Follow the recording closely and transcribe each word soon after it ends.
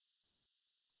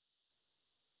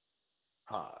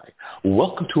Hi,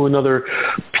 welcome to another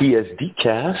PSD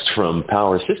cast from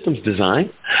Power Systems Design.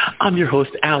 I'm your host,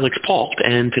 Alex Pault,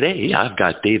 and today I've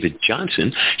got David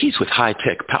Johnson. He's with High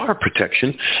Tech Power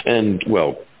Protection, and,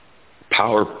 well,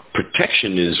 power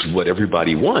protection is what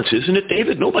everybody wants, isn't it,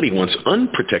 David? Nobody wants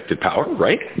unprotected power,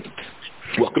 right?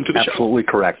 Welcome to the show. Absolutely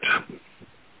correct.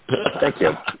 Thank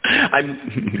you.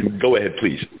 Go ahead,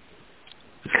 please.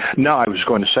 No, I was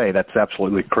going to say that's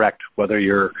absolutely correct. Whether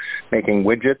you're making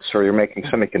widgets or you're making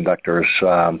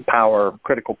semiconductors, power,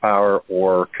 critical power,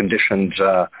 or conditioned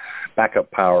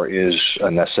backup power is a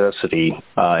necessity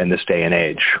in this day and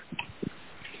age.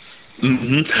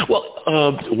 Mm-hmm.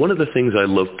 Well, one of the things I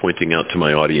love pointing out to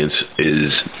my audience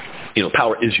is,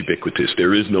 power is ubiquitous.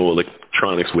 There is no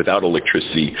electronics without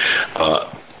electricity,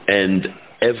 and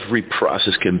every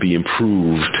process can be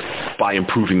improved by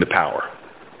improving the power.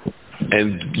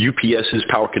 And UPS's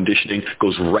power conditioning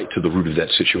goes right to the root of that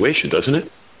situation, doesn't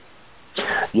it?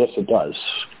 Yes, it does.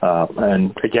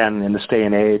 And again, in this day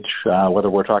and age, whether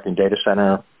we're talking data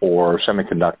center or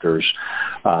semiconductors,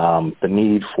 the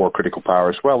need for critical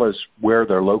power, as well as where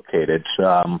they're located,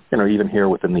 even here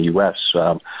within the U.S.,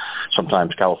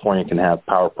 sometimes California can have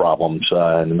power problems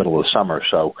in the middle of the summer.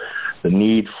 So the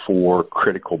need for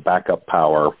critical backup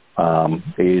power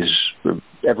is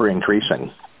ever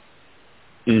increasing.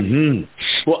 Mm-hmm.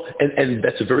 Well, and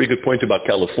that's a very good point about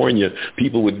California.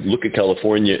 People would look at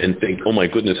California and think, oh, my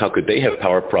goodness, how could they have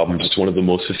power problems? It's one of the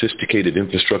most sophisticated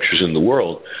infrastructures in the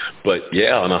world. But,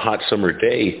 yeah, on a hot summer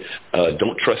day,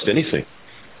 don't trust anything.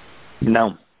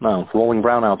 No. Rolling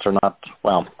brownouts are not,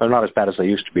 they're not as bad as they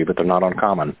used to be, but they're not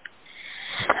uncommon.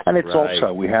 And it's right.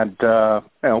 Also, we had,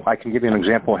 I can give you an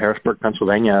example. Harrisburg,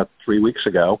 Pennsylvania, 3 weeks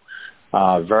ago.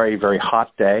 Very, very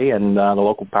hot day, and the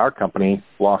local power company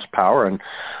lost power, and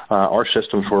our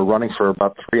systems were running for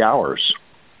about 3 hours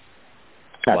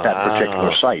at that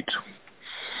particular site.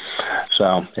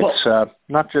 So it's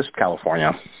not just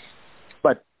California,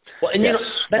 but and yes.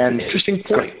 That's an interesting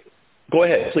point. Go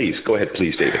ahead, please,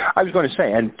 David. I was going to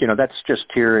say, and that's just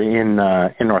here in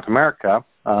North America.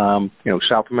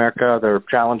 South America, there are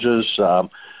challenges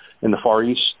in the Far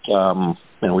East.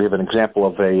 We have an example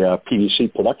of a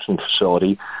PVC production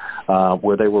facility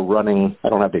where they were running, I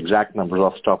don't have the exact numbers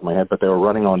off the top of my head, but they were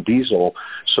running on diesel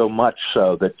so much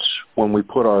so that when we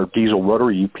put our diesel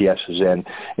rotary UPSs in,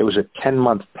 it was a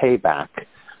 10-month payback.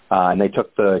 And they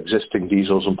took the existing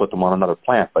diesels and put them on another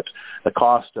plant. But the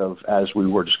cost of, as we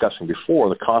were discussing before,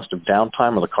 the cost of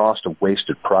downtime or the cost of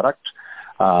wasted product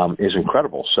is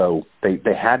incredible. So they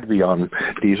had to be on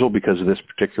diesel because of this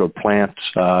particular plant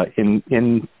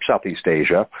in Southeast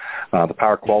Asia. The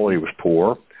power quality was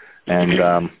poor. And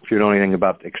if you know anything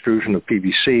about the extrusion of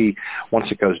PVC,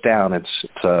 once it goes down, it's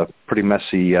a pretty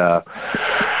messy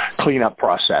cleanup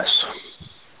process.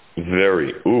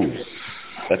 Very. Ooh.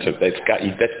 That's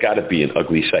got to be an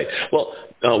ugly sight. Well,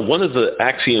 one of the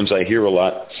axioms I hear a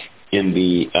lot in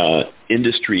the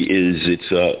industry is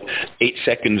it's 8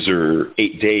 seconds or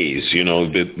 8 days.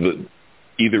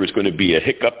 Either it's going to be a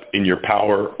hiccup in your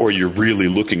power or you're really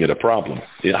looking at a problem.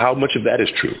 How much of that is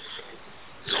true?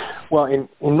 Well, in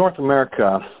North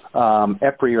America,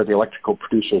 EPRI, or the Electrical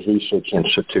Producers Research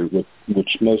Institute,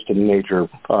 which most of the major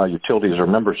utilities are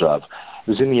members of,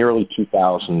 was in the early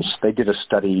 2000s. They did a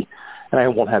study, and I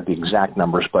won't have the exact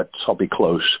numbers, but I'll be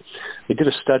close. They did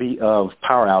a study of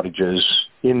power outages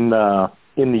in the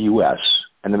U.S.,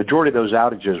 and the majority of those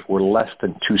outages were less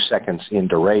than 2 seconds in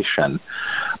duration,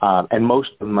 and most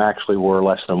of them actually were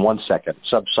less than 1 second.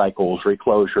 Subcycles,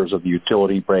 reclosures of the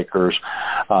utility breakers,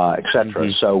 et cetera.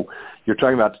 Mm-hmm. So you're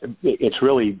talking about, it's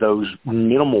really those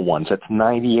minimal ones. That's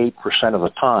 98% of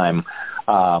the time.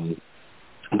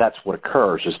 That's what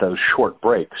occurs, is those short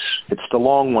breaks. It's the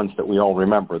long ones that we all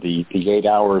remember, the 8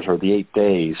 hours or the 8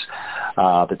 days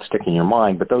that stick in your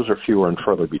mind, but those are fewer and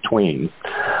further between.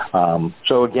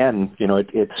 So again,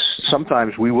 it's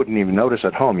sometimes we wouldn't even notice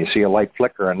at home. You see a light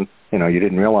flicker and, you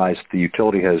didn't realize the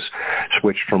utility has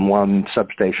switched from one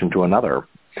substation to another.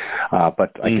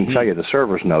 But I can tell you the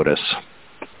servers notice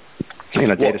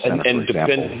in a data center, for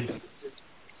example.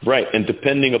 Right, and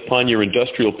depending upon your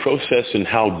industrial process and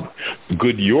how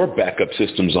good your backup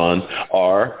systems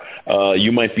are,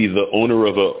 you might be the owner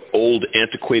of an old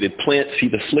antiquated plant, see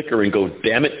the flicker and go,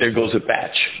 damn it, there goes a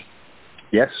batch.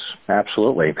 Yes,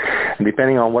 absolutely. And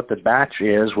depending on what the batch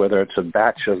is, whether it's a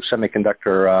batch of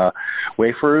semiconductor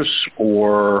wafers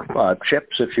or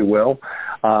chips, if you will,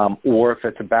 or if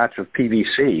it's a batch of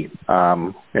PVC,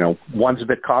 one's a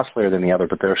bit costlier than the other,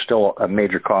 but there's still a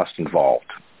major cost involved.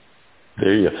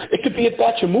 There you go. It could be a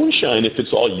batch of moonshine if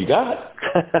it's all you got.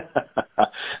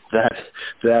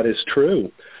 That is true.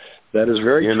 That is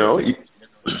very true.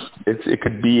 It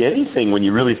could be anything when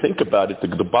you really think about it.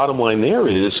 The bottom line there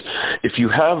is, if you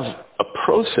have a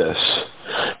process,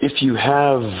 if you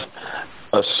have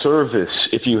a service,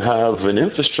 if you have an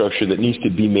infrastructure that needs to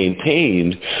be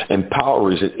maintained and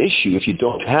power is an issue, if you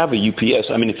don't have a UPS,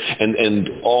 I mean, and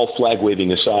all flag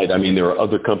waving aside, I mean, there are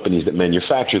other companies that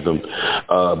manufacture them,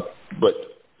 but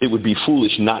it would be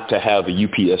foolish not to have a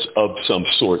UPS of some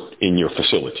sort in your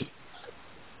facility.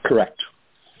 Correct.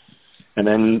 And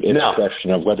then it's a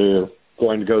question of whether you're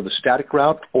going to go the static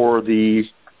route or the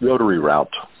rotary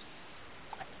route.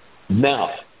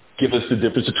 Now, give us the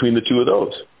difference between the two of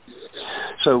those.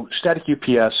 So static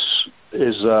UPS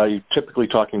is you're typically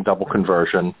talking double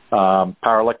conversion.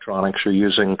 Power electronics are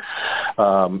using,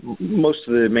 most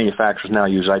of the manufacturers now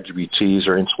use IGBTs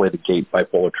or insulated gate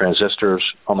bipolar transistors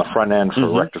on the front end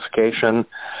for rectification,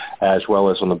 as well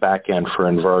as on the back end for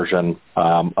inversion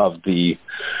of the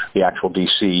actual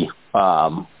DC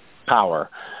power.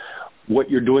 What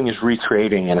you're doing is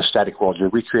recreating in a static world. You're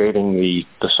recreating the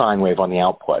sine wave on the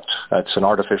output. It's an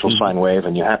artificial sine wave,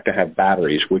 and you have to have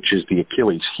batteries, which is the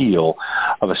Achilles heel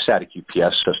of a static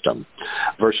UPS system.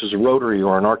 Versus a rotary,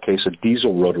 or in our case, a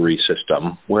diesel rotary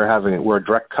system. We're a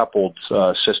direct coupled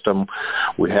system.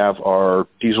 We have our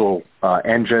diesel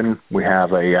engine. We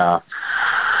have a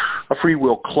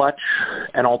freewheel clutch,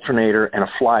 an alternator, and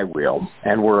a flywheel.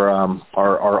 And we're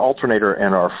our alternator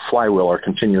and our flywheel are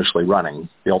continuously running.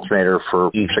 The alternator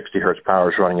for 60 hertz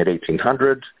power is running at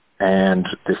 1800, and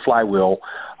the flywheel,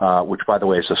 which by the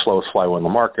way is the slowest flywheel in the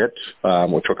market,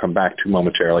 which we'll come back to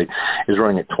momentarily, is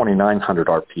running at 2900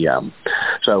 RPM.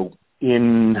 So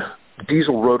in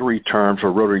diesel rotary terms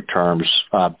or rotary terms,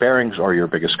 bearings are your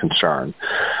biggest concern.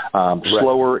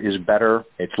 Slower is better.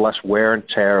 It's less wear and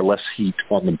tear, less heat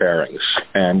on the bearings.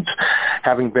 And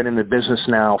having been in the business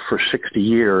now for 60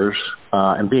 years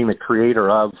and being the creator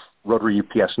of rotary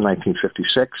UPS in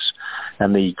 1956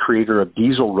 and the creator of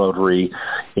diesel rotary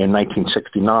in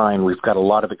 1969, we've got a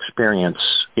lot of experience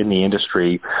in the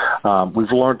industry.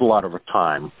 We've learned a lot over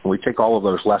time. We take all of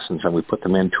those lessons and we put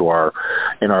them into our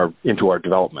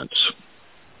developments.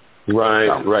 Right.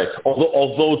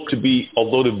 Although to be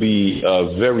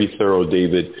very thorough,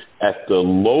 David, at the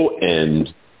low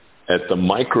end, at the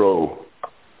micro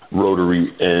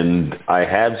rotary end, I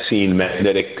have seen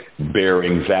magnetic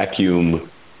bearing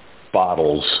vacuum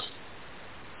bottles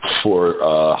for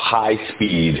high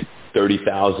speed,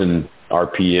 30,000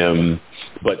 RPM,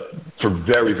 but for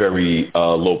very, very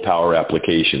low power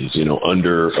applications,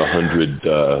 under 100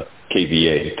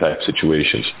 kVA type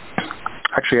situations.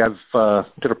 Actually, I've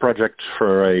did a project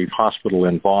for a hospital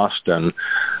in Boston,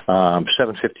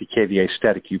 750 kVA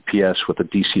static UPS with a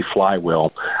DC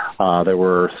flywheel. There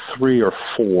were 3 or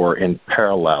 4 in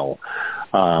parallel.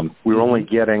 We were only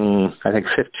getting, I think,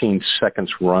 15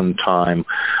 seconds run time,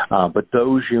 but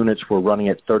those units were running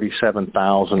at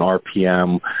 37,000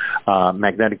 RPM,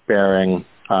 magnetic bearing.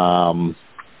 I'm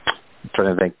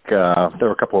trying to think, there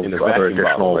were a couple of other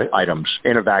additional items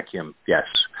in a vacuum, yes.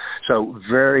 So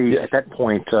at that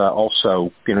point,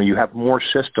 also, you have more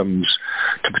systems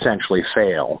to potentially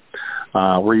fail.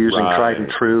 We're using tried and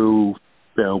true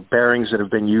bearings that have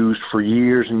been used for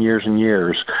years and years and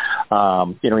years.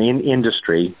 In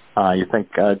industry, you think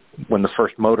when the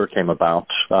first motor came about,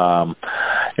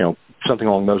 something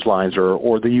along those lines,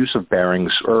 or the use of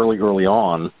bearings early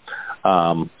on.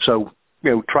 So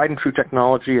tried and true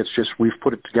technology. It's just we've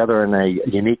put it together in a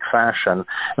unique fashion,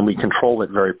 and we control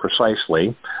it very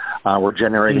precisely. We're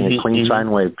generating a clean sine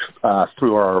wave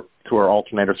through our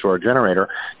alternator, through our generator,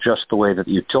 just the way that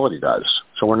the utility does.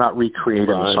 So we're not recreating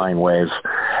the sine wave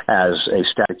as a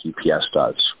static UPS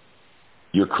does.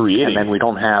 You're creating, and then we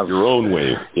don't have your own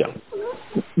wave. Yeah.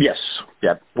 Yes.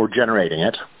 Yeah. We're generating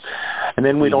it, and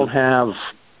then we don't have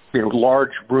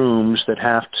large rooms that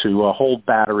have to hold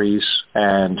batteries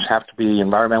and have to be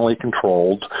environmentally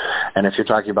controlled. And if you're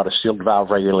talking about a sealed valve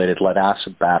regulated lead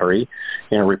acid battery,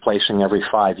 replacing every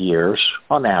 5 years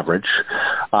on average,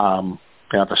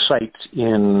 at the site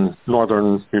in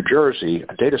northern New Jersey,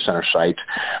 a data center site,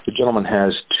 the gentleman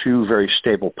has 2 very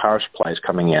stable power supplies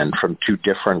coming in from 2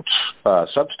 different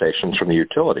substations from the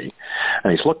utility.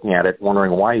 And he's looking at it,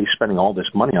 wondering why he's spending all this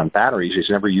money on batteries. He's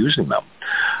never using them.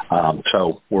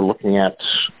 So we're looking at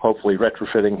hopefully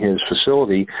retrofitting his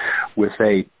facility with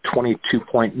a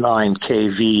 22.9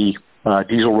 kV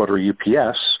diesel rotary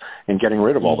UPS and getting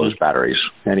rid of all those batteries.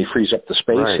 And he frees up the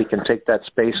space. Right. He can take that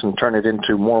space and turn it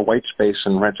into more white space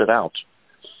and rent it out.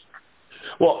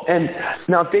 Well, and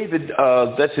now, David,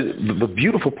 that's the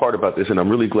beautiful part about this, and I'm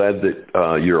really glad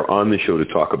that you're on the show to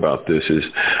talk about this, is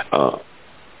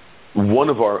one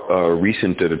of our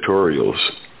recent editorials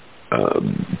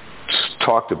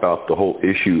talked about the whole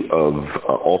issue of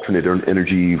alternate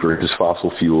energy versus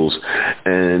fossil fuels,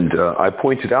 and I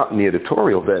pointed out in the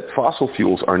editorial that fossil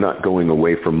fuels are not going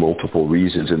away for multiple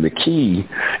reasons, and the key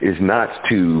is not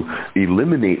to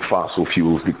eliminate fossil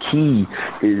fuels. The key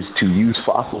is to use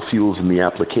fossil fuels in the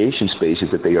application spaces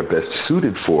that they are best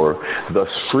suited for, thus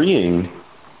freeing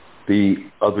the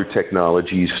other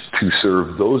technologies to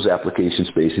serve those application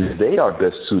spaces they are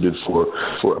best suited for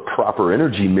a proper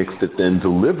energy mix that then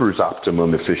delivers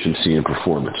optimum efficiency and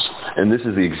performance. And this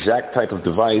is the exact type of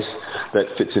device that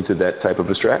fits into that type of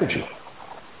a strategy.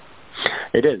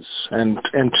 It is. And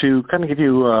to kind of give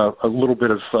you a little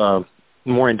bit of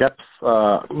more in-depth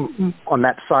on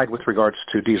that side with regards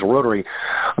to diesel rotary,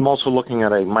 I'm also looking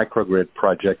at a microgrid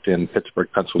project in Pittsburgh,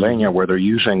 Pennsylvania, where they're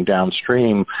using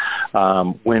downstream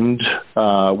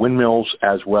windmills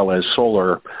as well as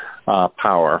solar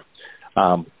power.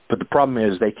 But the problem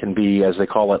is they can be, as they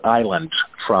call it, island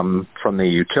from the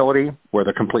utility, where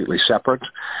they're completely separate.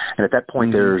 And at that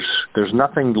point, there's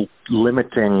nothing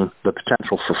limiting the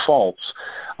potential for faults.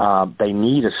 They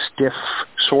need a stiff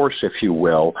source, if you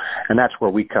will, and that's where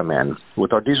we come in.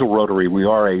 With our diesel rotary, we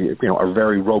are a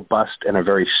very robust and a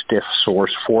very stiff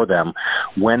source for them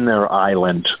when they're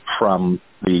island from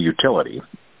the utility.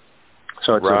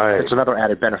 So it's another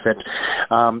added benefit,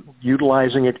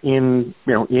 utilizing it in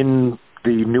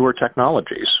the newer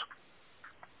technologies.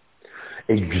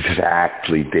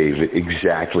 Exactly, David,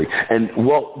 exactly. And,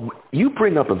 well, you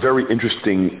bring up a very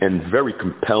interesting and very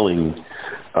compelling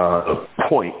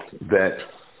point that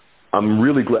I'm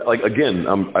really glad. Like, again,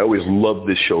 I always love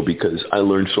this show because I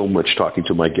learn so much talking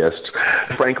to my guests.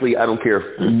 Frankly, I don't care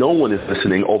if no one is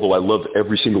listening, although I love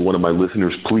every single one of my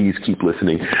listeners. Please keep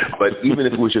listening. But even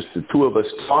if it was just the two of us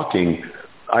talking,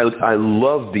 I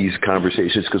love these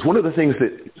conversations because one of the things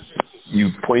that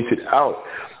you pointed out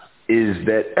is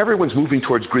that everyone's moving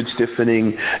towards grid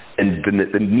stiffening, and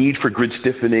the need for grid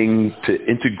stiffening to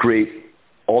integrate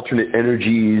alternate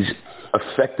energies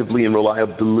effectively and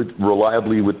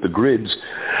reliably with the grids.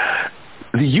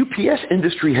 The UPS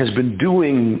industry has been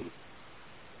doing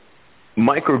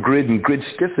microgrid and grid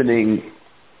stiffening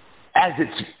as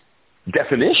its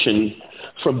definition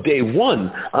from day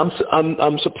one.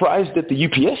 I'm surprised that the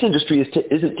UPS industry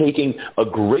isn't taking a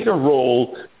greater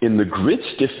role in the grid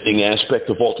stiffening aspect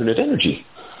of alternate energy.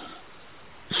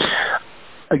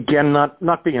 Again,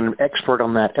 not being an expert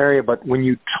on that area, but when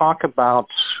you talk about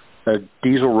a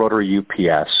diesel rotary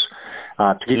UPS,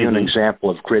 to give you an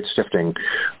example of grid stiffening,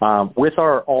 with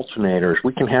our alternators,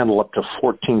 we can handle up to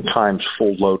 14 times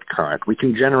full load current. We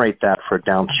can generate that for a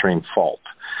downstream fault.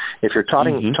 If you're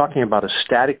talking about a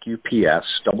static UPS,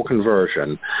 double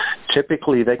conversion,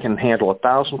 typically they can handle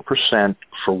 1,000%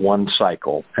 for one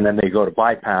cycle, and then they go to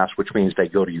bypass, which means they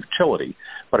go to utility.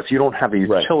 But if you don't have a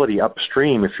utility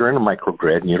upstream, if you're in a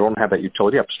microgrid and you don't have that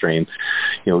utility upstream,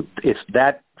 it's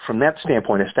that, from that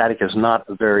standpoint, a static is not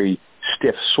a very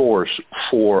stiff source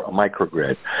for a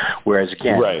microgrid. Whereas,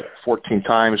 again, 14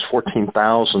 times,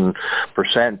 14,000%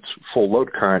 full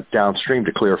load current downstream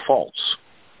to clear faults.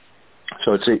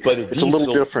 So it's a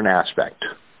little different aspect.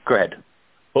 Go ahead.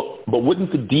 But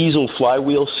wouldn't the diesel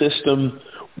flywheel system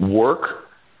work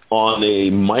on a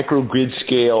microgrid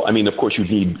scale? I mean, of course, you'd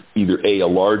need either A, a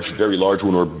large, very large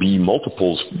one, or B,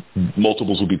 multiples.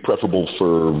 Multiples would be preferable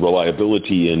for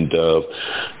reliability and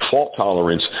fault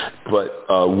tolerance. But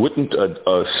wouldn't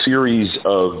a series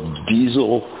of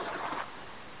diesel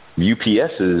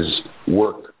UPSs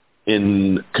work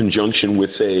in conjunction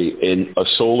with a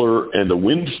solar and a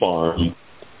wind farm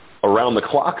around the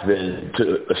clock then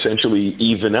to essentially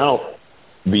even out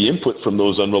the input from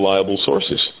those unreliable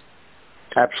sources?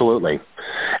 Absolutely.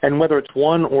 And whether it's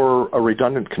one or a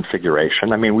redundant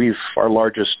configuration, I mean, our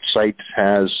largest site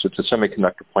it's a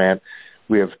semiconductor plant.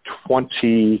 We have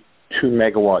 22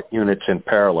 megawatt units in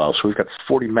parallel. So we've got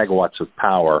 40 megawatts of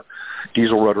power,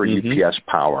 diesel rotary UPS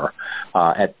power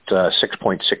at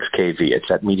 6.6 kV.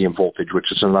 It's at medium voltage, which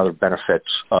is another benefit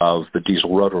of the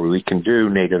diesel rotary. We can do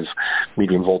native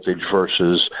medium voltage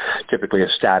versus typically a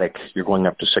static. You're going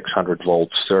up to 600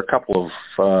 volts. There are a couple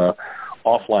of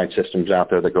offline systems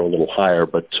out there that go a little higher,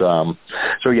 but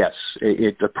so yes,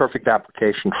 it's a perfect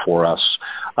application for us.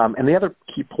 And the other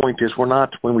key point is when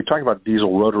we talk about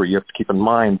diesel rotary, you have to keep in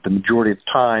mind the majority of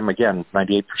the time, again,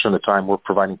 98% of the time, we're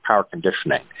providing power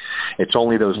conditioning. It's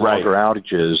only those longer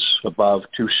outages above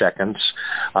 2 seconds,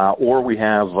 or we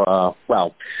have,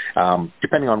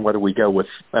 depending on whether we go with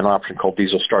an option called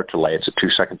diesel start delay, it's a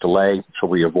 2-second delay, so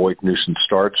we avoid nuisance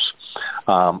starts.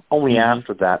 Only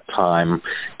after that time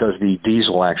does the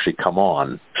diesel actually come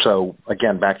on. So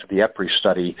again, back to the EPRI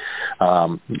study,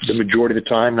 the majority of the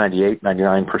time, 98,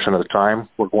 99% of the time,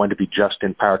 we're going to be just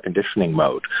in power conditioning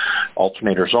mode.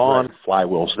 Alternators on,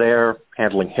 flywheels there,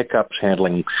 handling hiccups,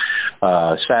 handling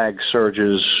sags,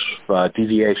 surges,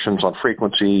 deviations on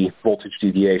frequency, voltage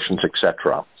deviations,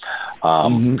 etc.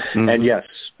 And yes,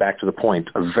 back to the point,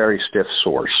 a very stiff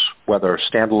source, whether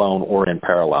standalone or in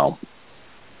parallel.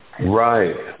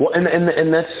 Right. Well,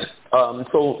 and that's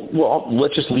so. Well,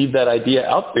 let's just leave that idea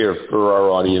out there for our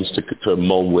audience to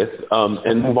mull with,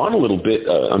 and move on a little bit.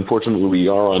 Unfortunately, we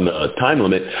are on a time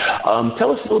limit.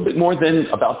 Tell us a little bit more then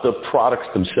about the products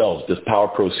themselves, this Power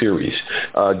Pro series.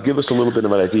 Give us a little bit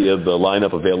of an idea of the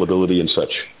lineup, availability, and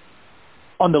such.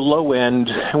 On the low end,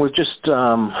 and we've just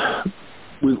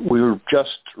we were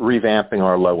just revamping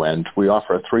our low end. We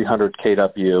offer a 300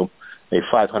 kW, a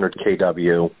 500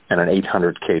 kW, and an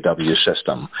 800 kW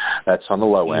system. That's on the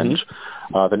low end.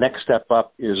 The next step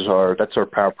up is that's our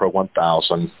Power Pro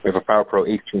 1000. We have a Power Pro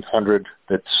 1800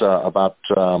 that's about,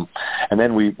 and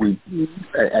then we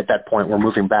at that point we're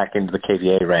moving back into the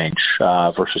kVA range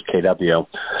versus kW.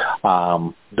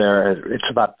 It's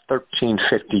about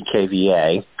 1350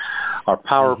 kVA. Our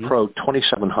Power Pro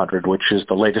 2700, which is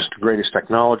the latest and greatest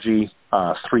technology,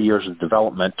 3 years of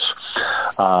development,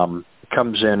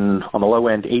 comes in on the low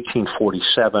end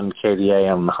 1847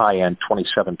 kVA, on the high end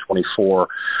 2724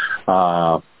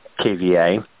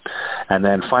 kVA. And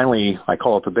then finally, I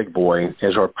call it the big boy,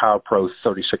 is our Power Pro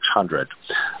 3600.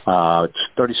 It's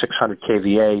 3600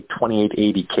 kVA,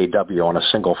 2880 kW on a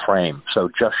single frame, so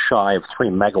just shy of 3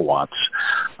 megawatts,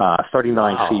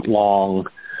 39 feet long.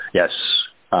 Yes,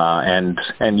 and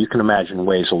you can imagine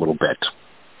weighs a little bit.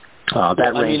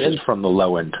 That ranges from the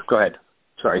low end. Go ahead.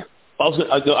 Sorry.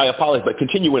 I apologize, but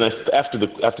continue after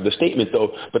the statement,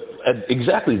 though. But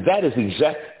exactly, that is the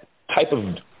exact type of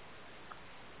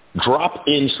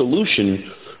drop-in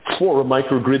solution for a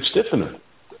microgrid stiffener.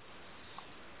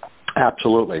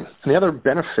 Absolutely. And the other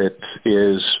benefit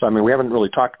is, we haven't really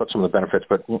talked about some of the benefits,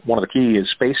 but one of the key is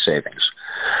space savings.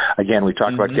 Again, we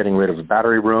talked about getting rid of the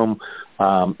battery room.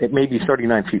 It may be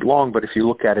 39 feet long, but if you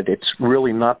look at it, it's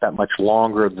really not that much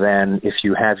longer than if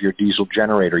you have your diesel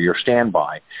generator, your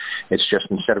standby. It's just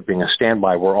instead of being a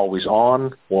standby, we're always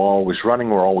on, we're always running,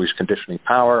 we're always conditioning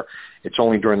power. It's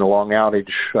only during the long outage,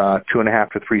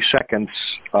 2.5 to 3 seconds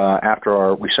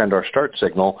after we send our start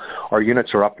signal, our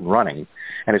units are up and running.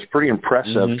 And it's pretty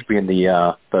impressive to be in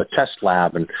the test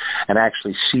lab and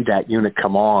actually see that unit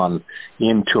come on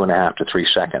in 2.5 to 3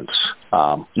 seconds.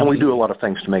 And we do a lot of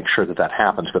things to make sure that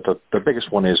happens. But the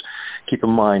biggest one is, keep in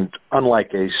mind,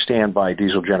 unlike a standby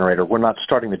diesel generator, we're not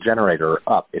starting the generator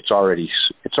up. It's already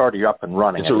up and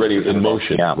running. It's already in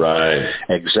motion. Yeah. Right.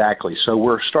 Exactly. So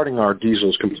we're starting our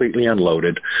diesels completely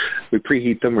unloaded. We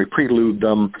preheat them. We prelude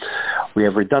them. We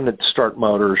have redundant start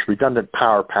motors, redundant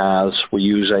power paths. We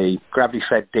use a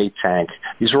gravity-fed day tank.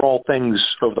 These are all things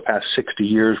over the past 60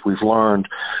 years we've learned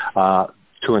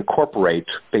to incorporate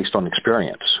based on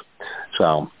experience.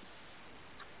 So,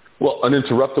 well,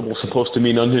 uninterruptible is supposed to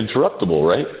mean uninterruptible,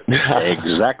 right?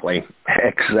 Exactly.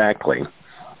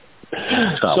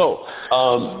 So,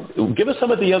 give us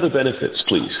some of the other benefits,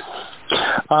 please.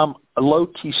 A low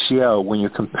TCO when you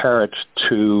compare it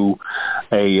to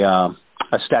a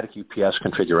static UPS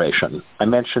configuration. I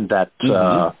mentioned that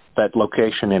that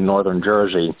location in northern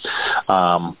Jersey.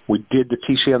 We did the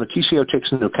TCO. The TCO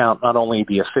takes into account not only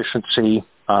the efficiency,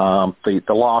 the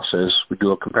losses. We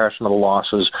do a comparison of the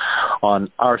losses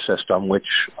on our system, which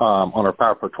on our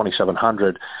Power Pro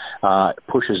 2700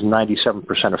 pushes 97%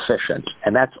 efficient,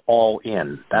 and that's all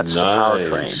in. That's the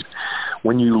powertrain.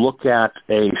 When you look at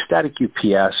a static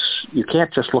UPS, you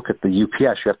can't just look at the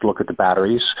UPS. You have to look at the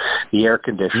batteries, the air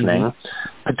conditioning,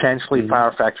 potentially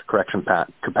power factor correction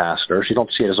capacitors. You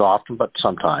don't see it as often, but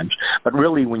sometimes. But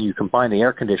really, when you combine the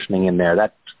air conditioning in there,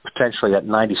 that potentially that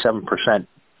 97%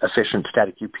 efficient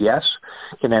static UPS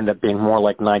can end up being more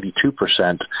like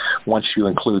 92% once you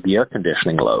include the air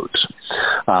conditioning loads.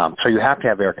 So you have to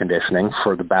have air conditioning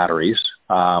for the batteries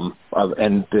to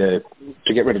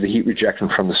get rid of the heat rejection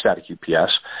from the static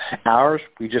UPS. Ours,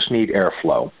 we just need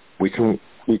airflow. We can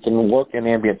work in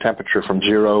ambient temperature from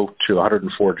 0 to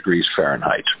 104 degrees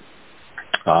Fahrenheit.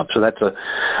 So that's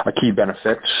a key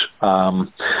benefit.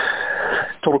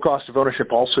 Total cost of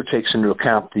ownership also takes into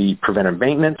account the preventive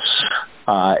maintenance.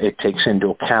 It takes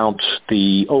into account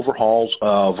the overhauls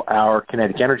of our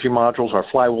kinetic energy modules, our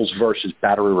flywheels versus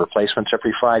battery replacements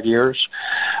every 5 years.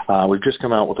 We've just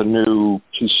come out with a new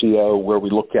TCO where we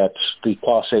look at the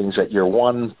cost savings at year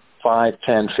 1, 5,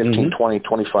 10, 15, 20,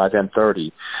 25, and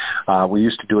 30. We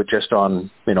used to do it just on,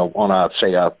 on a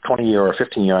 20-year or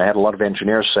 15-year. I had a lot of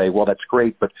engineers say, well, that's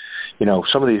great, but,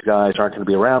 some of these guys aren't going to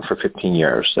be around for 15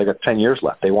 years. They got 10 years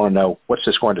left. They want to know what's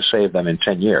this going to save them in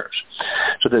 10 years.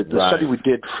 So the study we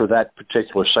did for that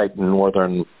particular site in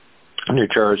northern New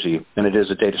Jersey, and it is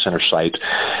a data center site,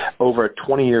 over a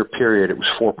 20-year period, it was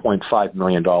 $4.5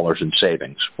 million in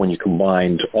savings when you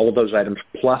combined all of those items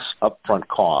plus upfront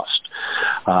cost,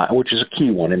 which is a key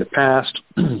one. In the past,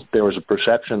 there was a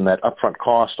perception that upfront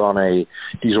cost on a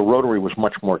diesel rotary was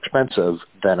much more expensive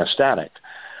than a static.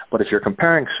 But if you're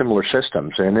comparing similar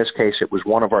systems, and in this case it was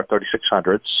one of our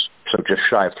 3600s, so just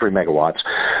shy of 3 megawatts,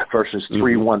 versus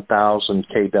three 1,000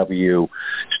 kW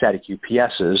static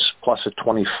UPSs plus a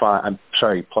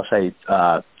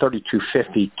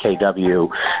 3250 kW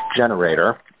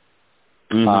generator,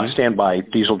 standby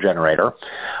diesel generator,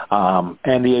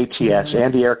 and the ATS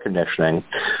and the air conditioning.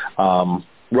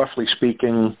 Roughly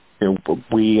speaking,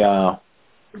 we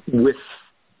with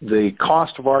the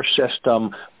cost of our system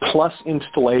plus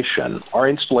installation, our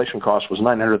installation cost was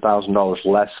 $900,000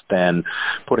 less than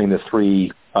putting the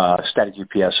three static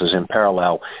UPSs in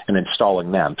parallel and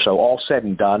installing them. So all said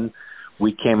and done,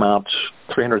 we came out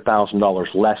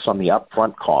 $300,000 less on the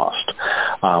upfront cost.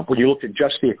 When you look at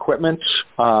just the equipment,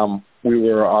 we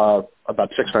were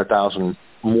about $600,000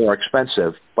 more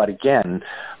expensive. But again,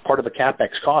 part of the CapEx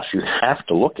cost you have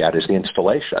to look at is the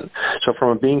installation. So from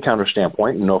a bean counter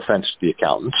standpoint, and no offense to the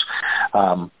accountants,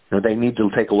 they need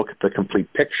to take a look at the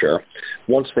complete picture.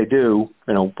 Once they do,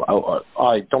 I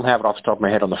don't have it off the top of my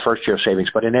head on the first year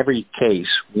savings, but in every case,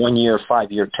 1 year,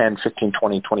 5 year, 10, 15,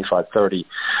 20, 25, 30,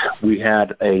 we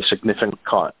had a significant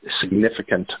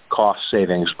cost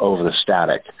savings over the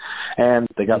static. And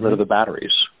they got rid of the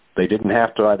batteries. They didn't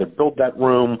have to either build that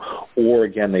room or,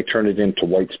 again, they turn it into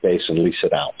white space and lease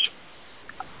it out.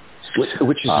 Which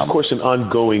is, of course, an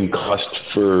ongoing cost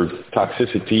for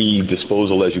toxicity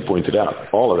disposal, as you pointed out.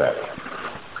 All of that.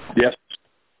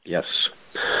 Yes.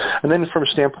 And then from a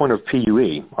standpoint of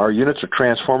PUE, our units are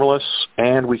transformerless,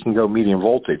 and we can go medium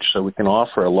voltage, so we can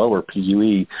offer a lower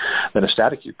PUE than a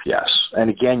static UPS. And,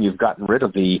 again, you've gotten rid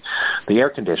of the air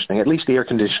conditioning, at least the air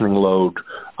conditioning load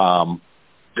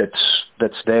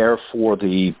that's there for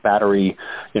the battery.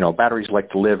 Batteries like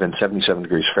to live in 77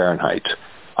 degrees Fahrenheit.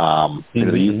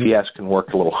 The UPS can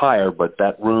work a little higher, but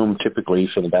that room typically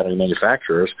for the battery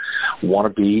manufacturers want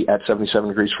to be at 77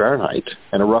 degrees Fahrenheit.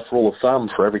 And a rough rule of thumb,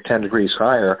 for every 10 degrees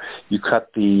higher, you cut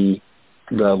the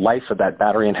life of that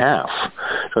battery in half.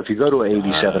 So if you go to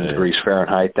 87 degrees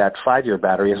Fahrenheit, that 5-year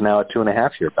battery is now a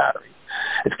 2.5-year battery.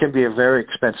 It can be a very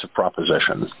expensive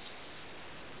proposition.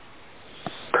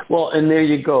 Well, and there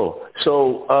you go.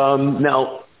 So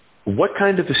now, what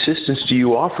kind of assistance do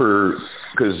you offer?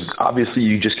 Because obviously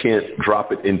you just can't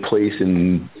drop it in place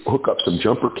and hook up some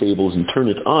jumper cables and turn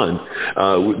it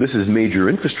on. This is major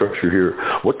infrastructure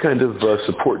here. What kind of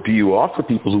support do you offer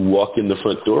people who walk in the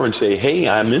front door and say, hey,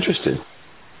 I'm interested?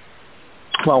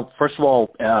 Well, first of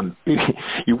all,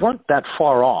 you weren't that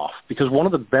far off, because one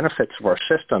of the benefits of our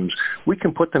systems, we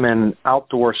can put them in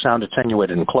outdoor sound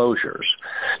attenuated enclosures.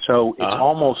 So it's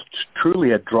almost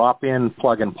truly a drop-in,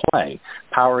 plug-and-play.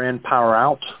 Power in, power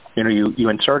out. You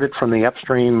insert it from the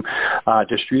upstream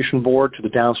distribution board to the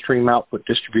downstream output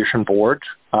distribution board.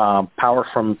 Power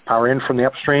in from the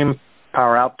upstream,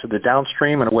 power out to the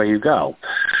downstream, and away you go.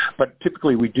 But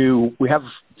typically we have,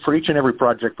 for each and every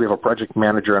project, we have a project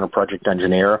manager and a project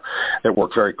engineer that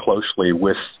work very closely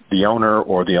with the owner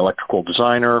or the electrical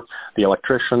designer, the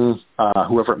electrician,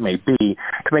 whoever it may be,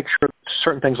 to make sure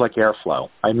certain things like airflow.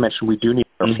 I mentioned we do need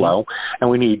airflow, and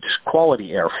we need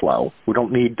quality airflow. We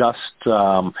don't need dust.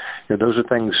 Those are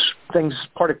things.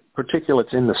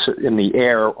 Particulates in the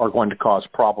air are going to cause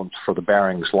problems for the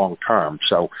bearings long term.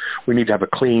 So we need to have a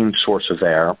clean source of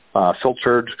air,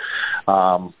 filtered.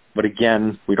 But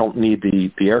again, we don't need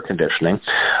the air conditioning.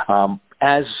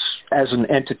 As an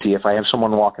entity, if I have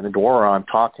someone walk in the door or I'm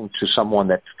talking to someone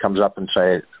that comes up and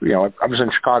say, I was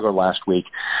in Chicago last week.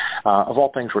 Of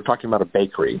all things, we're talking about a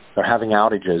bakery. They're having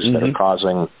outages that are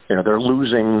causing, they're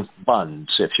losing buns,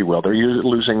 if you will. They're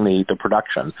losing the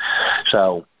production.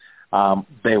 So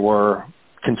they were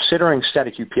considering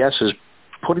static UPSs,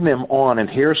 putting them on, and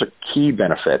here's a key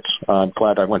benefit. I'm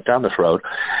glad I went down this road.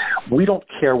 We don't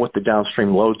care what the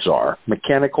downstream loads are,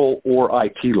 mechanical or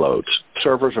IT loads.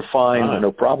 Servers are fine,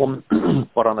 no problem.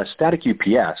 But on a static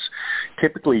UPS,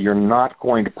 typically you're not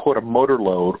going to put a motor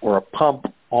load or a pump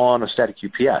on a static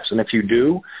UPS. And if you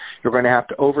do, you're going to have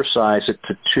to oversize it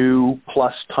to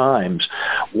 2+ times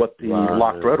what the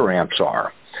locked rotor amps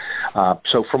are.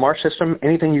 So from our system,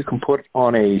 anything you can put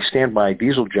on a standby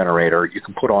diesel generator, you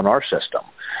can put on our system.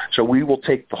 So we will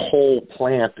take the whole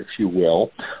plant, if you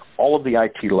will, all of the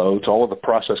IT loads, all of the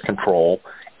process control,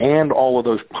 and all of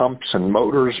those pumps and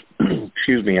motors,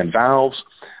 and valves.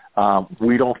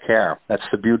 We don't care. That's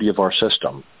the beauty of our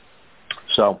system.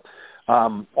 So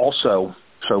from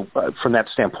that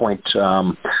standpoint,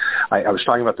 I was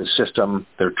talking about the system.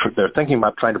 They're thinking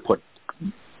about trying to put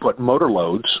motor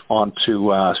loads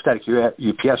onto static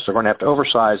UPS. They're going to have to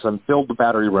oversize them, build the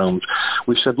battery rooms.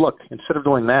 We said, look, instead of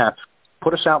doing that,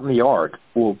 put us out in the yard.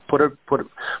 We'll put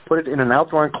it in an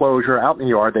outdoor enclosure out in the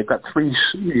yard. They've got 3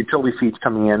 utility feeds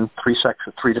coming in, 3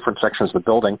 different sections of the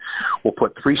building. We'll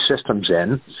put 3 systems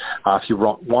in. If you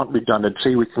want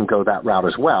redundancy, we can go that route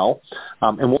as well,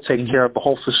 and we'll take care of the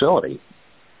whole facility.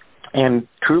 And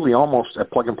truly almost a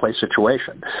plug-and-play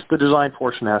situation. The design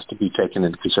portion has to be taken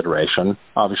into consideration.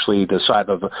 Obviously, the size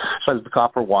of the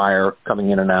copper wire coming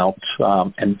in and out.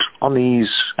 And on these,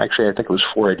 actually, I think it was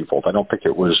 480 volt. I don't think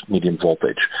it was medium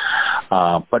voltage.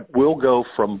 But we'll go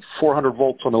from 400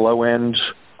 volts on the low end.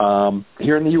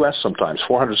 Here in the U.S. sometimes,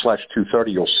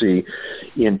 400/230 you'll see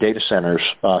in data centers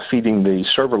feeding the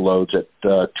server loads at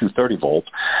 230 volt.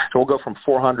 So we'll go from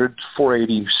 400,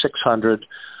 480, 600,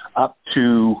 up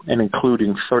to and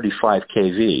including 35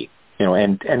 kV,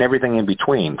 and everything in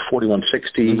between,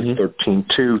 4160,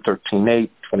 13.2, 13.8,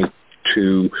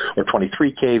 22 or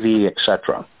 23 kV,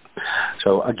 etc.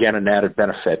 So again, an added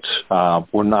benefit.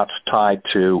 We're not tied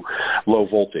to low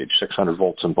voltage, 600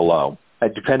 volts and below,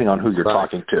 depending on who you're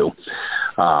talking to.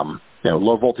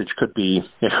 Low voltage could be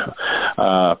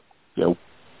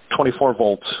 24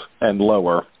 volts and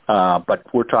lower. But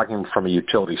we're talking from a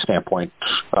utility standpoint,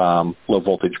 low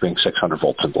voltage being 600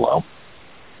 volts and below.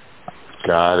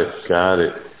 Got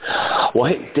it. Well,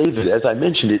 hey, David, as I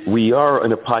mentioned it, we are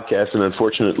in a podcast, and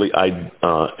unfortunately I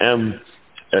am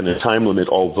in a time limit,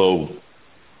 although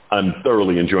I'm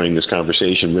thoroughly enjoying this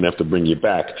conversation. We're going to have to bring you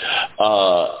back.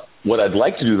 What I'd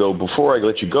like to do, though, before I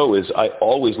let you go, is I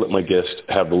always let my guests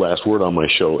have the last word on my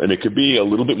show. And it could be a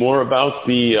little bit more about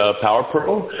the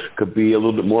PowerPro, could be a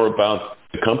little bit more about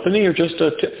the company, or just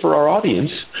a tip for our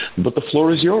audience. But the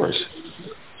floor is yours.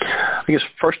 I guess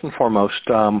first and foremost,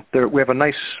 we have a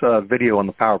nice video on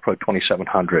the PowerPro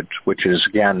 2700, which is,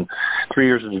 again, 3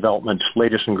 years of development,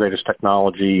 latest and greatest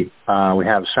technology. We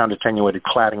have sound attenuated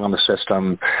cladding on the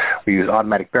system. We use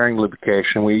automatic bearing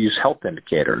lubrication. We use health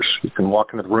indicators. You can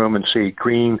walk into the room and see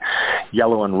green,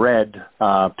 yellow, and red.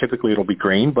 Typically it'll be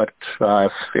green, but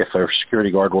if a security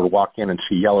guard were to walk in and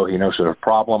see yellow, he knows there's a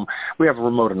problem. We have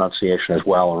remote enunciation as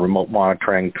well, and remote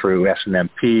monitoring through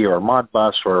SNMP or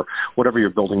Modbus or whatever your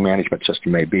building management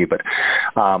system may be. But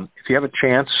if you have a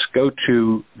chance, go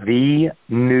to the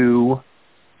new-hitec,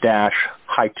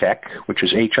 which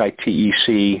is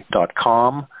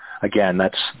HITEC.com. Again,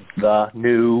 that's the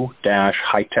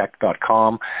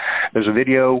new-hitec.com. There's a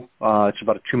video, it's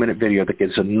about a 2-minute video that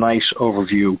gives a nice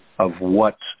overview of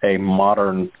what a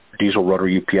modern diesel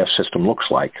rotary UPS system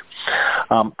looks like.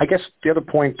 I guess the other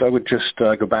point I would just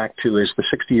go back to is the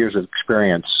 60 years of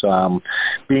experience.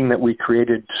 Being that we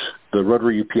created the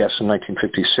rotary UPS in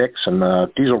 1956 and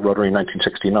the diesel rotary in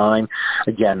 1969,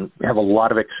 again, we have a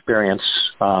lot of experience.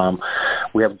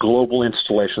 We have global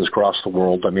installations across the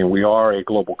world. I mean, we are a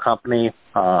global company.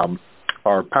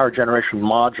 Our power generation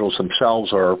modules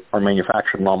themselves are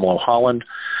manufactured in Almelo, Holland,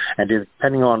 and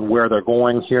depending on where they're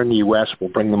going here in the U.S.,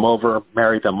 we'll bring them over,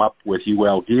 marry them up with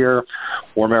UL gear,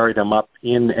 or marry them up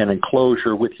in an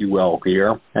enclosure with UL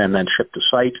gear, and then ship to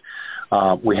site.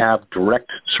 We have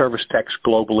direct service techs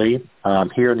globally.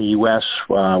 Here in the U.S.,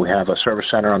 we have a service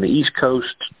center on the East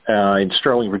Coast, in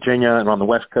Sterling, Virginia, and on the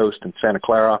West Coast in Santa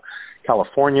Clara,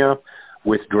 California,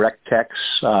 with direct techs.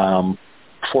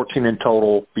 14 in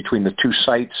total between the 2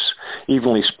 sites,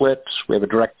 evenly split. We have a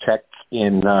direct tech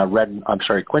in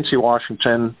Quincy,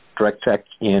 Washington, direct tech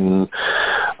in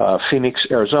Phoenix,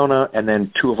 Arizona, and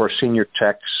then 2 of our senior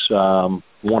techs,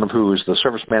 one of who is the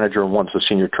service manager and one's the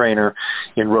senior trainer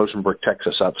in Rosenberg,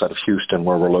 Texas, outside of Houston,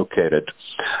 where we're located.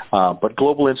 But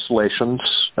global installations,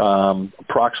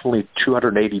 approximately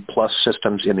 280-plus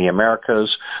systems in the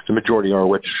Americas, the majority of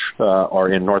which are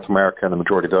in North America, and the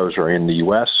majority of those are in the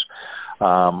U.S.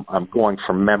 I'm going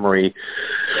from memory.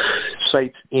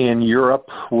 Sites in Europe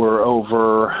were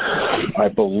over, I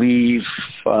believe,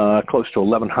 close to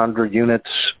 1,100 units,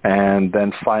 and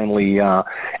then finally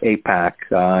APAC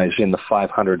is in the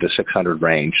 500 to 600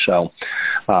 range. So,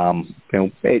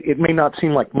 it may not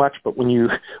seem like much, but when you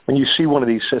see one of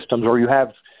these systems, or you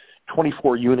have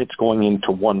 24 units going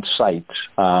into one site,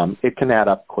 it can add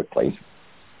up quickly.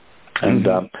 And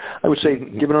I would say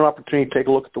give it an opportunity, take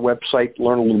a look at the website,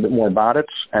 learn a little bit more about it,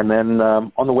 and then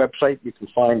on the website you can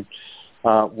find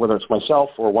whether it's myself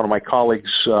or one of my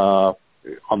colleagues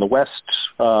on the West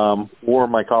or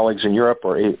my colleagues in Europe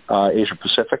or Asia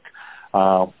Pacific.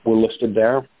 We're listed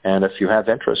there, and if you have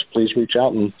interest, please reach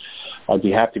out, and I'd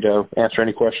be happy to answer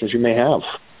any questions you may have.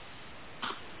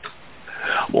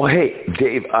 Well, hey,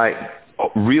 Dave, I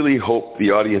really hope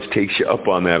the audience takes you up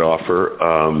on that offer.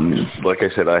 Like I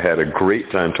said, I had a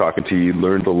great time talking to you,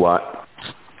 learned a lot,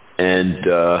 and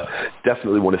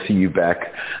definitely want to see you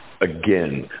back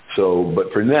again.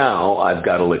 But for now, I've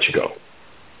got to let you go.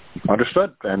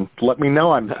 Understood. And let me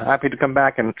know. I'm happy to come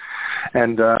back and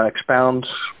expound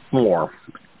more.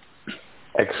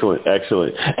 Excellent.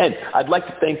 And I'd like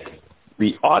to thank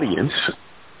the audience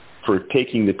for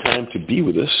taking the time to be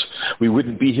with us. We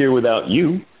wouldn't be here without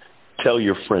you. Tell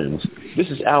your friends. This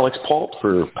is Alex Pault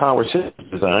for Power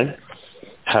Systems Design.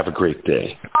 Have a great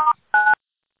day.